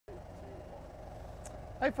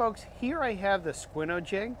Hi folks, here I have the Squinnow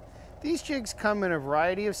jig. These jigs come in a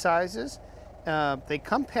variety of sizes. They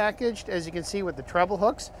come packaged, as you can see, with the treble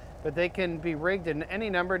hooks, but they can be rigged in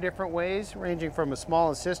any number of different ways, ranging from a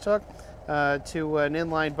small assist hook to an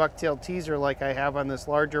inline bucktail teaser like I have on this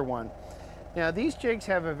larger one. Now these jigs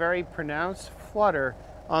have a very pronounced flutter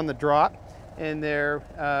on the drop, and they're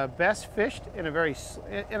best fished in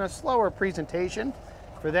a slower presentation.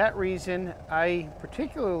 For that reason, I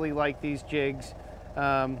particularly like these jigs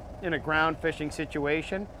in a ground fishing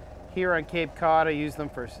situation. Here on Cape Cod, I use them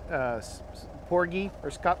for porgy or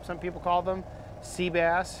scup, some people call them, sea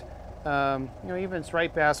bass. Even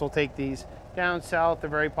striped bass will take these. Down south, they're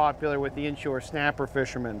very popular with the inshore snapper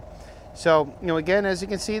fishermen. So, again, as you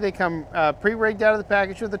can see, they come pre-rigged out of the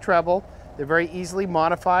package with a treble. They're very easily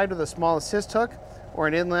modified with a small assist hook or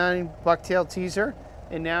an inline bucktail teaser.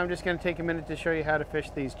 And now I'm just going to take a minute to show you how to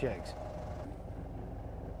fish these jigs.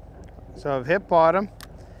 So I've hit bottom.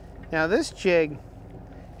 Now this jig,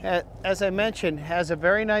 as I mentioned, has a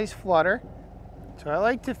very nice flutter. So I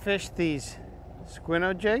like to fish these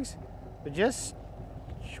Squinnow jigs, but just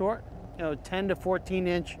short, 10 to 14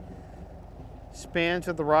 inch spans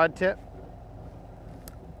with the rod tip.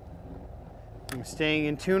 I'm staying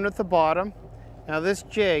in tune with the bottom. Now this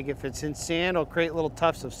jig, if it's in sand, will create little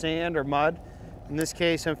tufts of sand or mud. In this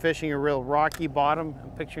case, I'm fishing a real rocky bottom.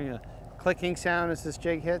 I'm picturing a clicking sound as this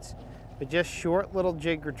jig hits. But just short little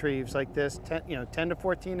jig retrieves like this, 10 to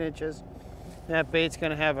 14 inches. And that bait's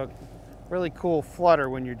gonna have a really cool flutter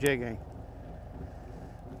when you're jigging.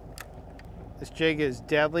 This jig is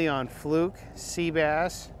deadly on fluke, sea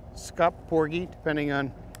bass, scup, porgy, depending on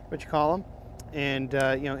what you call them, and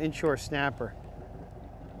inshore snapper.